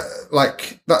 no,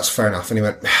 that's fair enough. And he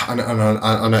went, I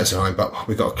know it's annoying, but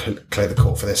we've got to clear the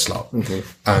court for this slot.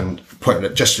 And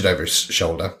gestured over his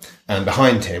shoulder. And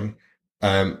behind him,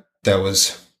 there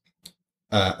was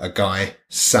a guy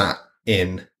sat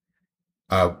in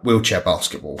a wheelchair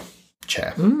basketball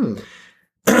chair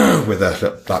with a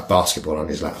little, like, basketball on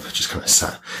his lap, just kind of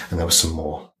sat. And there was some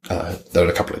more. There were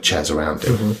a couple of chairs around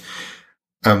him.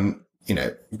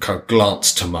 Kind of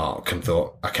glanced to Mark and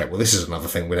thought, okay, well, this is another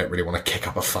thing we don't really want to kick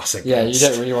up a fuss against. Yeah, you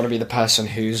don't really want to be the person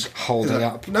who's holding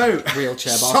up No,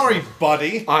 wheelchair basketball. sorry,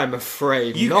 buddy. I'm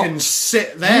afraid You not. can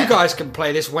sit there. You guys can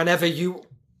play this whenever you...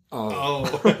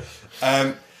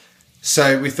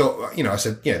 So we thought, I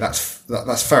said,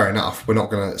 that's fair enough. We're not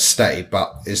going to stay,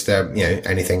 but is there,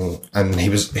 anything? And he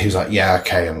was like, yeah,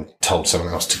 okay, and told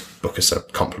someone else to book us a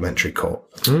complimentary court.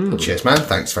 Cheers, man.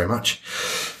 Thanks very much.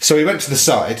 So we went to the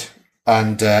side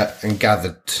and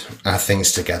gathered our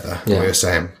things together. Yeah. And we were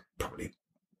saying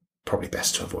probably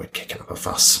best to avoid kicking up a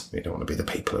fuss. We don't want to be the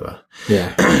people who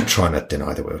are trying to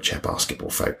deny the wheelchair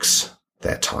basketball folks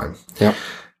their time. Yeah.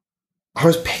 I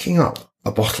was picking up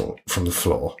a bottle from the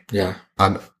floor. Yeah.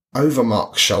 And over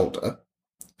Mark's shoulder,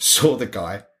 saw the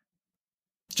guy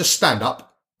just stand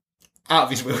up out of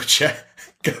his wheelchair,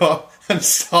 go up and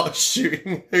start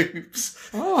shooting hoops.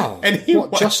 Oh. And he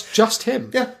what, just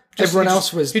him? Yeah. Everyone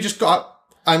else was... He just got up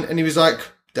and he was like,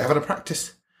 they're having a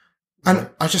practice. And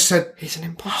I just said, He's an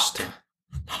imposter.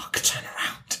 Mark, turn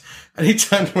around. And he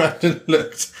turned around and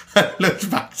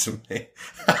looked back to me.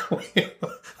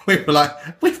 We were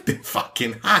like, we've been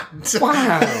fucking hacked.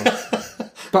 Wow.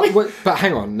 But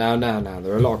hang on, now,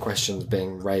 there are a lot of questions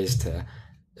being raised here.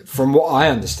 From what I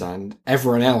understand,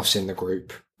 everyone else in the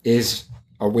group is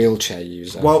a wheelchair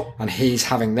user. Well- and he's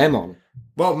having them on.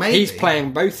 Well, maybe. He's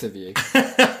playing both of you.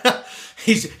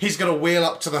 He's going to wheel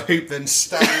up to the hoop, then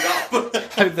stand up.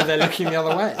 Hope that they're looking the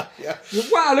other way. Yeah.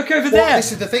 Wow, look over Well, there.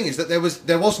 this is the thing, is that there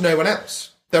was no one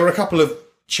else. There were a couple of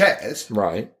chairs,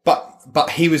 Right. but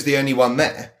he was the only one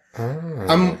there.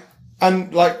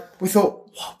 And like we thought,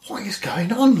 what is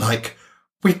going on? Like,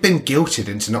 we've been guilted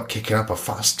into not kicking up a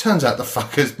fuss. Turns out the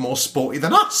fucker's more sporty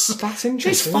than us. That's He's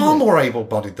interesting. far isn't it? more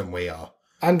able-bodied than we are.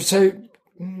 And so,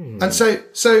 And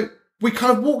so we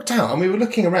kind of walked out and we were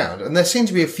looking around, and there seemed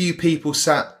to be a few people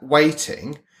sat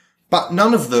waiting, but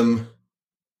none of them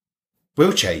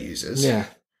wheelchair users. yeah.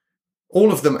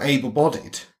 All of them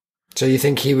able-bodied. So you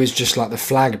think he was just like the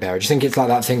flag bearer? Do you think it's like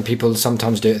that thing people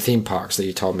sometimes do at theme parks that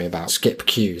you told me about? Skip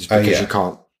queues because yeah. you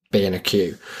can't be in a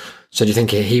queue. So do you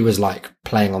think he was like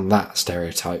playing on that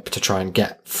stereotype to try and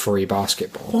get free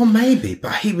basketball? Well, maybe,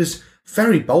 but he was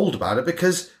very bold about it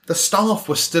because the staff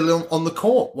were still on the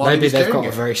court while he Maybe was they've doing got a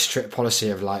it. very strict policy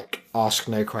of like ask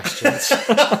no questions.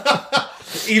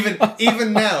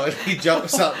 Even now, if he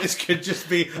jumps up, this could just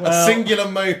be a singular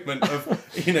moment of, like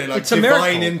It's a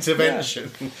divine miracle.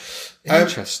 intervention.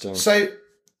 Interesting. So,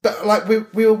 but like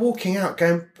we were walking out,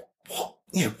 going, what?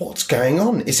 What's going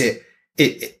on? Is it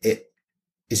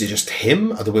just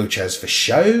him? Are the wheelchairs for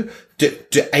show? Do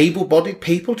able-bodied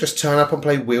people just turn up and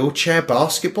play wheelchair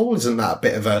basketball? Isn't that a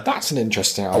bit of a That's an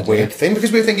interesting idea. weird thing?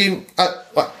 Because we were thinking,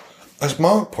 like, as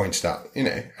Mark pointed out,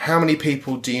 how many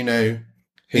people do you know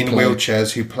in play-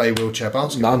 wheelchairs who play wheelchair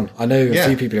basketball? None. I know a Yeah.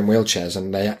 few people in wheelchairs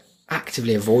and they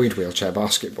actively avoid wheelchair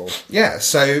basketball. Yeah,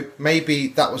 so maybe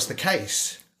that was the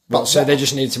case. But so they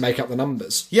just need to make up the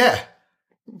numbers. Yeah.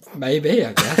 Maybe,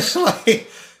 I guess. Like,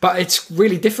 But it's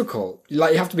really difficult.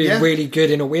 Like, you have to be Yeah. really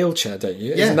good in a wheelchair, don't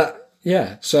you? Yeah. Isn't that?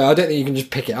 Yeah. So I don't think you can just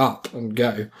pick it up and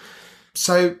go.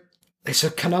 so It's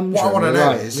a conundrum. what I want to you're know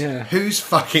right, is yeah. who's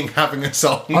fucking having us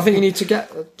on? I think you need to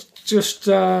get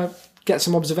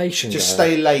some observation. Just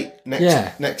going. stay late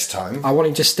Yeah. next time. I want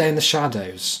you to stay in the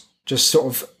shadows, just sort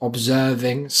of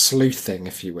observing, sleuthing,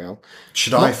 if you will.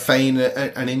 Should I feign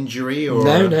an injury or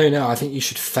No. I think you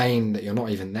should feign that you're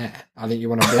not even there. I think you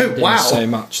want to blend Wow. in so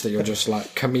much that you're just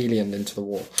like chameleon into the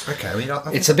wall. Okay, I mean,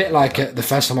 It's a bit like the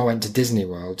first time I went to Disney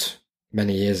World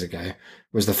many years ago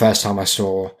was the first time I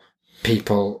saw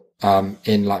people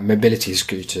in like mobility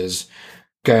scooters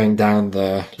going down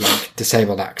the like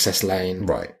disabled access lane,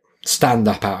 right. stand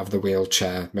up out of the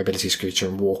wheelchair mobility scooter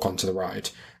and walk onto the ride.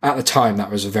 At the time,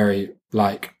 that was a very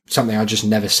like something I'd just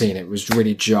never seen. It was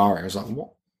really jarring. I was like,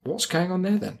 what's going on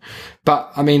there then?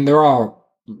 But I mean, there are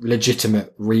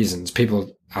legitimate reasons.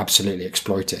 People absolutely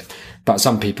exploit it. But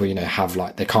some people, have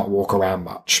like, they can't walk around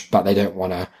much, but they don't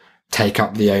want to take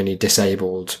up the only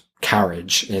disabled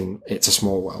carriage in It's a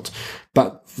Small World.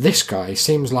 But this guy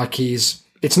seems like it's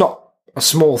not a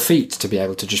small feat to be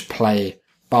able to just play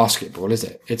basketball, is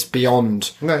it? It's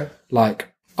beyond No. like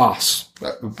us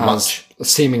Much. as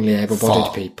seemingly able-bodied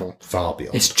Far. people. Far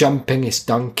beyond. It's jumping, it's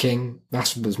dunking.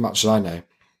 That's as much as I know.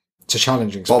 It's a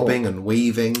challenging sport. Bobbing and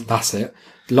weaving. That's it.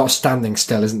 A lot of standing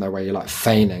still, isn't there, where you're like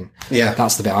feigning. Yeah.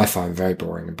 That's the bit I find very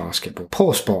boring in basketball.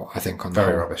 Poor sport, I think, on Very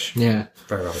the whole. rubbish. Yeah.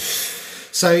 Very rubbish.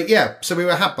 So, yeah. So we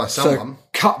were had by someone. So,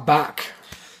 cut back.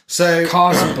 So,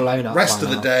 Cars are blown up. rest by of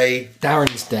the now. day,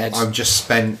 Darren's dead. I'm just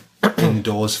spent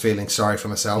indoors feeling sorry for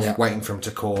myself, Yeah. waiting for him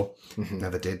to call.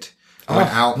 Never did. I went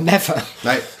out. Never.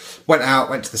 No,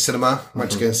 went to the cinema,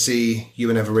 went to go and see You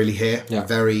Were Never Really Here. Yeah.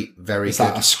 Very, very Is good.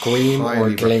 that a scream or a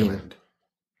Highly gleam? recommend.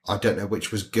 I don't know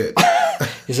which was good.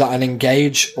 Is that an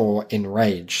engage or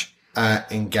enrage?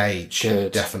 Engage.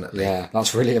 Good. Definitely. Yeah,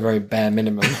 that's really a very bare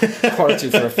minimum quality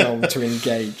for a film to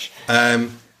engage.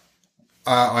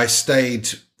 I stayed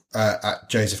at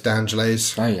Joseph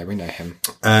D'Angelo's, Oh yeah, we know him.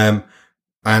 and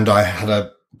I had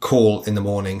a call in the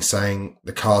morning saying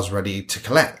the car's ready to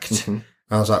collect. And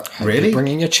I was like, really? You're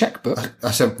bringing your checkbook.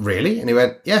 I said, really? And he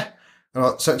went, yeah. And I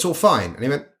went, so it's all fine. And he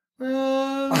went,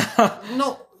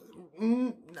 not.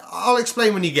 I'll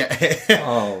explain when you get here.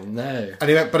 Oh no, And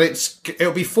he went, but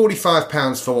it'll be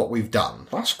 £45 for what we've done.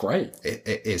 that's great.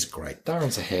 It is great.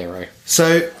 Darren's a hero.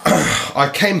 So I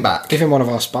came back. Give him one of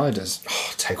our spiders.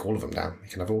 Oh, take all of them down. You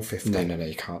can have all 50. No,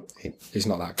 you can't. He's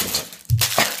not that good.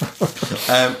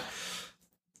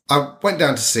 I went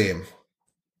down to see him.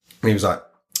 And he was like,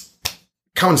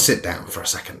 come and sit down for a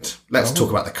second. Let's talk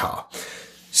about the car.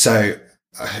 So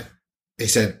he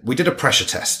said, we did a pressure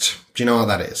test. Do you know what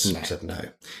that is? I said, no.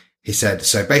 He said,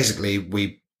 so basically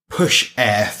we push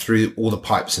air through all the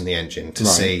pipes in the engine to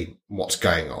see what's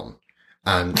going on.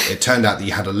 And it turned out that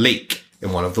you had a leak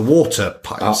in one of the water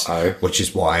pipes, Uh-oh. which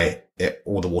is why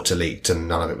all the water leaked and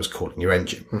none of it was cooling your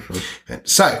engine. And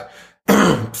so,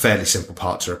 fairly simple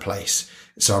part to replace.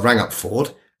 So I rang up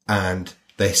Ford and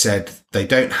they said they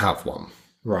don't have one.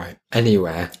 Right.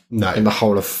 Anywhere. No. In the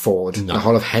whole of Ford. The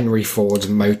whole of Henry Ford's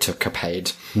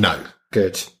motorcapade. No.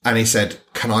 Good. And he said,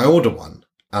 can I order one?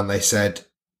 And they said,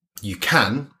 you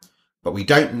can, but we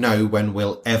don't know when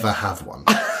we'll ever have one.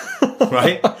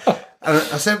 Right? And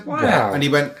I said, Wow. what?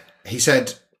 And he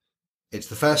said, it's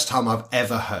the first time I've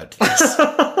ever heard this.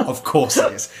 Of course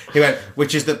it is. He went,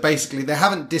 which is that basically they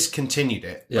haven't discontinued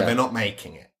it, but they're not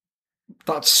making it.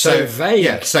 That's so vague.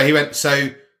 Yeah, so he went, so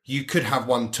you could have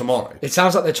one tomorrow. It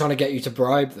sounds like they're trying to get you to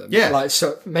bribe them. Yeah. Like,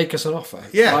 so make us an offer.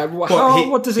 Yeah. Like, Well,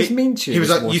 what does this mean to you? He was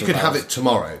this like, you water could have valve? it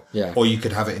tomorrow. Yeah. Or you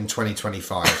could have it in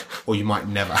 2025. Or you might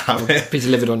never have it. Be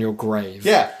delivered on your grave.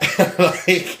 Yeah.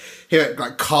 Like, he went,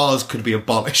 like, cars could be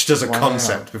abolished as a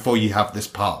concept before you have this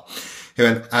part. He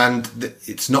went, and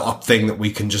it's not a thing that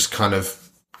we can just kind of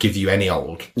give you any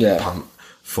old pump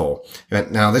for. He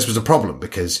went, now this was a problem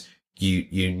because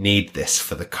you need this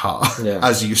for the car,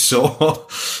 as you saw.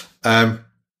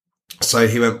 So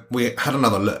he went, we had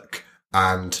another look,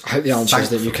 and I hope the answer is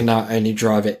that you can now only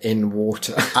drive it in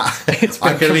water. I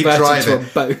can only drive to a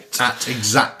it boat. at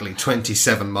exactly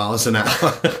 27 miles an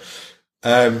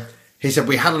hour. He said,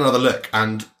 we had another look,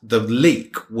 and the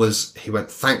leak was, he went,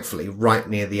 thankfully, right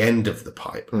near the end of the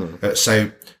pipe.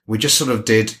 So we just sort of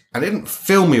did, and it didn't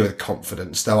fill me with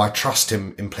confidence, though I trust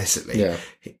him implicitly. Yeah.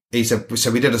 He said,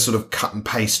 so we did a sort of cut and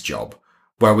paste job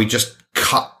where we just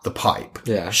cut the pipe,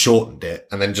 shortened it,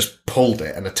 and then just pulled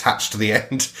it and attached to the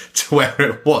end to where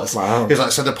it was. Wow. He's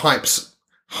like, so the pipe's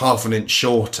half an inch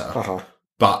shorter,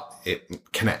 but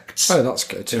it connects. Oh, that's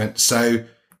good.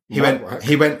 He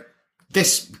went,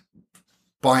 this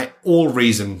by all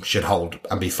reason should hold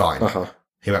and be fine.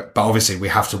 He went, but obviously we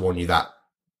have to warn you that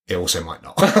it also might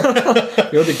not.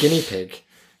 You're the guinea pig.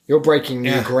 You're breaking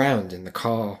new ground in the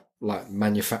car, like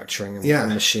manufacturing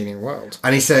and machining world.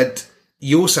 And he said,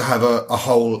 you also have a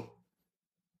hole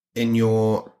in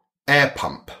your air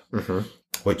pump,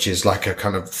 which is like a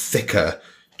kind of thicker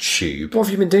tube. What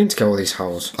have you been doing to get all these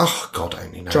holes? Oh, God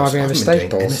only knows. Driving I over haven't been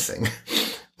doing staples. anything.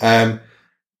 And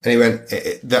he went,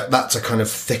 that's a kind of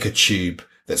thicker tube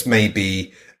that's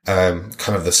maybe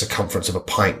kind of the circumference of a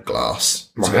pint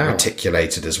glass. It's a bit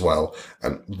reticulated as well,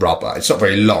 and rubber. It's not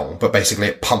very long, but basically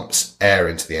it pumps air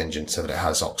into the engine so that it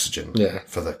has oxygen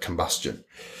for the combustion.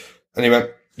 And he went,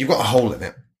 you've got a hole in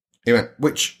it. He went,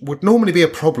 which would normally be a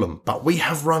problem, but we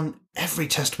have run every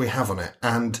test we have on it,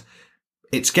 and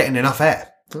it's getting enough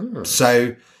air.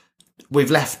 So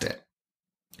we've left it.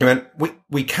 He went,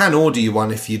 we can order you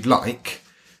one if you'd like.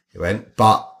 He went,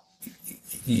 but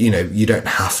you don't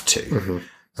have to.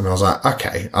 And I was like,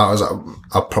 okay. I was like,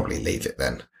 I'll probably leave it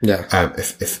then. Yeah.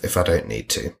 If I don't need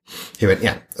to. He went,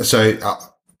 yeah. So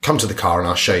come to the car and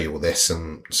I'll show you all this,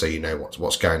 and so you know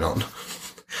what's going on.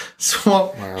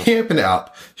 So he opened it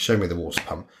up, showed me the water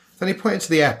pump. Then he pointed to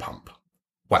the air pump.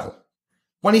 Well,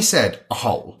 when he said a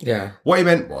hole, what he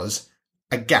meant was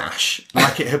a gash,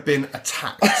 like it had been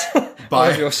attacked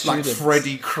by like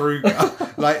Freddy Krueger.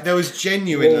 Like there was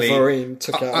genuinely Wolverine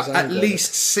took out his at anger.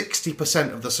 least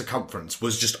 60% of the circumference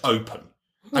was just open.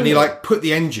 And he like put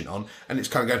the engine on, and it's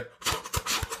kind of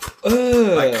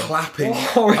going like clapping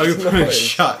open and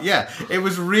shut. Yeah, it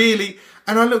was really.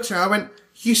 And I looked at it, I went,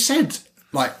 you said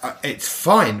like it's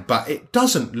fine, but it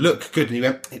doesn't look good. And he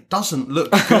went, it doesn't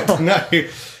look good. No.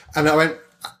 And I went,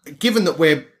 given that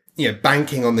we're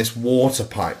banking on this water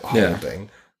pipe holding,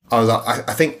 I was like,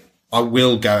 I think I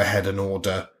will go ahead and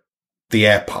order the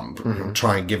air pump and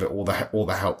try and give it all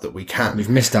the help that we can. We've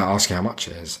missed out asking how much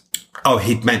it is. Oh,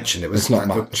 he'd mentioned it was not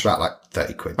like, much. It's about like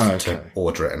 30 quid to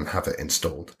order it and have it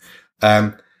installed.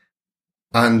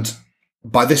 And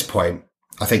by this point,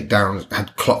 I think Darren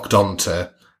had clocked on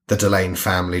to the Delane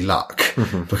family luck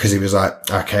because he was like,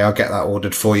 okay, I'll get that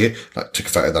ordered for you. Like took a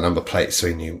photo of the number plate so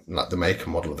he knew like the make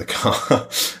and model of the car.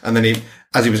 And then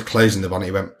as he was closing the bonnet,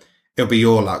 he went, it'll be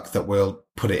your luck that we'll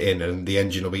put it in and the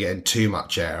engine will be getting too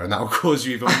much air and that will cause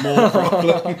you even more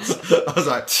problems. I was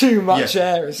like, too much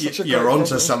air is such a you're great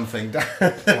onto problem. something.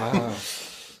 Wow.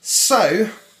 So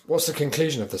What's the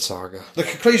conclusion of the saga? the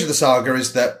conclusion of the saga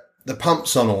is that the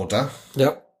pump's on order.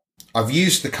 Yep. I've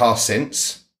used the car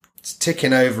since. It's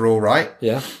ticking over all right.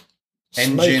 Yeah.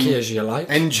 Smoky as you like.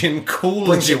 Engine cool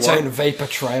Brings as you its own want. vapour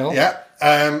trail. Yeah.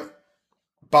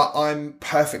 But I'm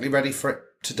perfectly ready for it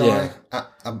to die at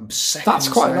a second's That's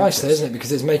quite nice notice. though, isn't it?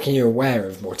 Because it's making you aware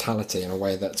of mortality in a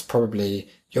way that's probably...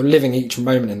 You're living each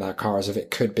moment in that car as if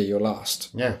it could be your last.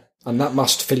 Yeah. And that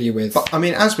must fill you with... But, I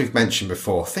mean, as we've mentioned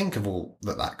before, think of all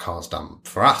that car's done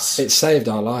for us. It saved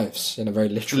our lives in a very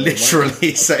literal way.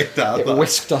 literally saved our It lives.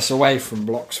 whisked us away from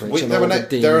Bloxwich. and There all are the no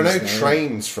deans there.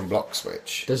 trains from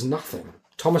Bloxwich. There's nothing.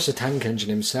 Thomas the Tank Engine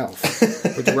himself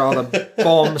would rather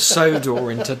bomb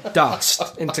Sodor into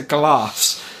dust, into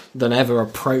glass, than ever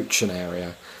approach an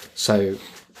area so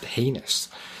heinous.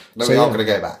 No, So, we are yeah. going to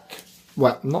go back.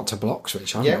 Well, not to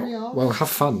Bloxwich, I'm Yeah, not. we are. Well, have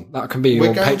fun. That can be We're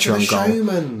your going to Patreon the goal.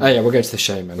 Showman. Oh yeah, we'll go to the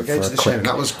Showman Go to the show.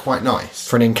 That was quite nice.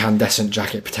 for an incandescent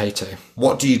jacket potato.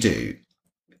 What do you do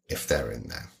if they're in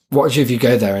there. What if you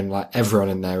go there and like everyone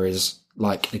in there is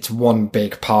like, it's one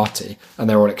big party and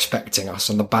they're all expecting us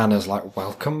and the banner's like,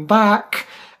 welcome back.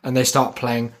 And they start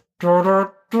playing.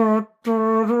 But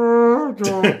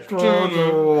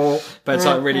it's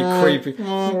like really creepy.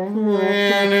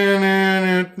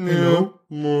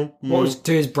 What was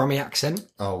do his Brummy accent?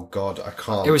 Oh God, I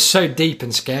can't. It was so deep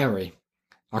and scary.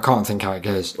 I can't think how it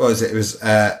goes. What was it? It was,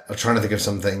 I'm trying to think of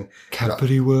something.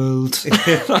 Capri World.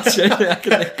 That's the only thing I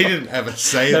can think of. He didn't ever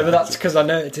say No, that. but that's because I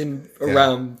know it's in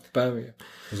around Birmingham.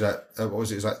 It was like, what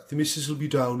was it? It was like, the missus will be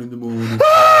down in the morning.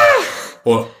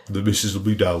 Or, the missus will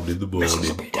be down in the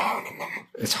morning.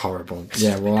 It's horrible.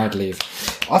 Yeah, well, I'd leave.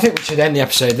 I think we should end the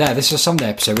episode there. This is a Sunday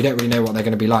episode. We don't really know what they're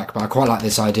going to be like, but I quite like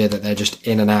this idea that they're just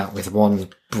in and out with one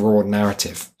broad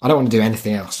narrative. I don't want to do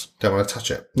anything else. Don't want to touch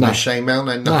it. No. No shame mail,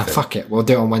 no nothing. Nah, fuck it. We'll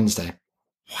do it on Wednesday.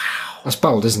 Wow. That's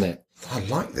bold, isn't it? I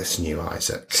like this new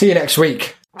Isaac. See you next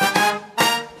week.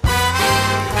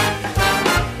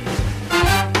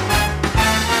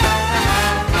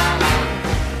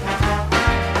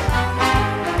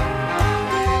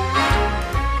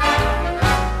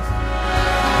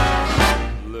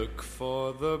 Look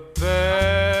for the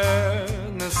bare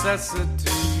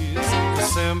necessities, the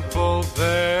simple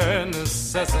bare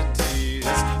necessities.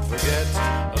 Forget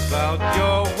about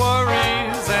your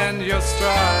worries and your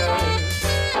strife.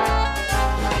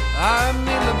 I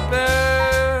mean the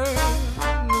bare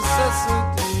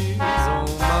necessities, oh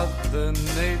Mother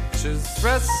Nature's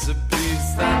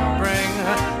recipes that bring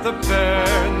the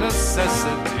bare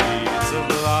necessities of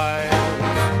life.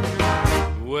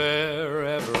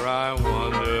 Wherever I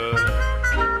wander,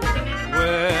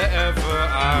 wherever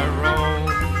I roam,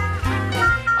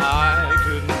 I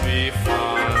couldn't be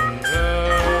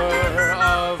fonder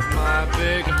of my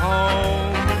big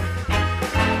home.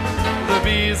 The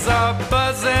bees are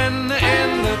buzzing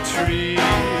in the tree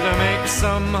to make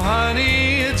some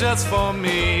honey just for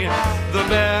me. The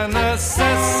bare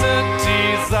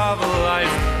necessities of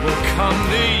life will come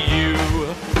to you.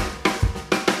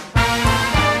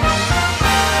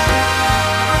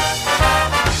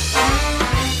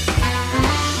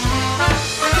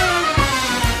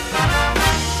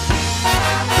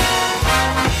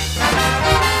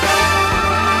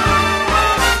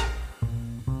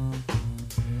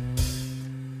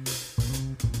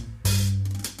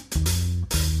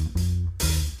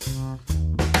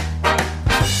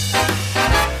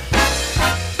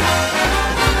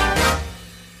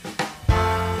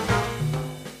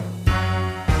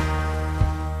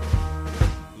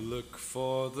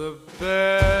 For the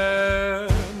bare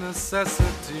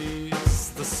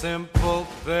necessities, the simple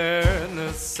bare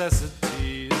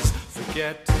necessities.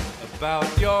 Forget about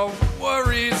your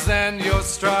worries and your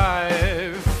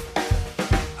strife.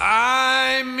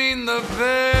 I mean the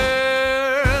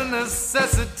bare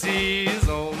necessities,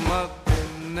 oh Mother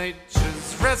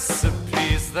Nature's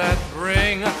recipes that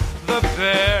bring the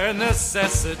bare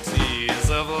necessities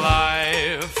of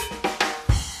life.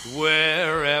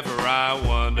 Wherever I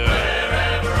wander,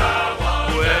 wherever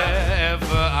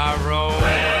I roam,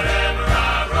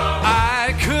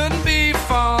 I couldn't be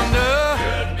fonder,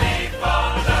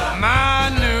 my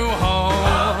new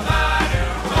home.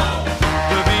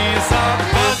 The bees are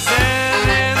buzzing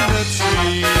in the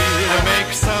tree to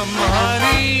make some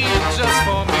honey just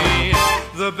for me.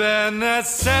 The bare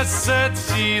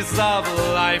necessities of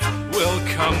life will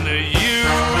come to you.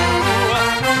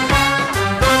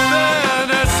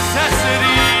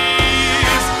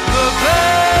 Necessities, the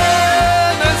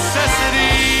bare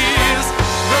necessities,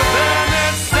 the bare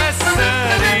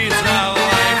necessities of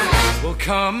life will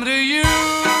come to you.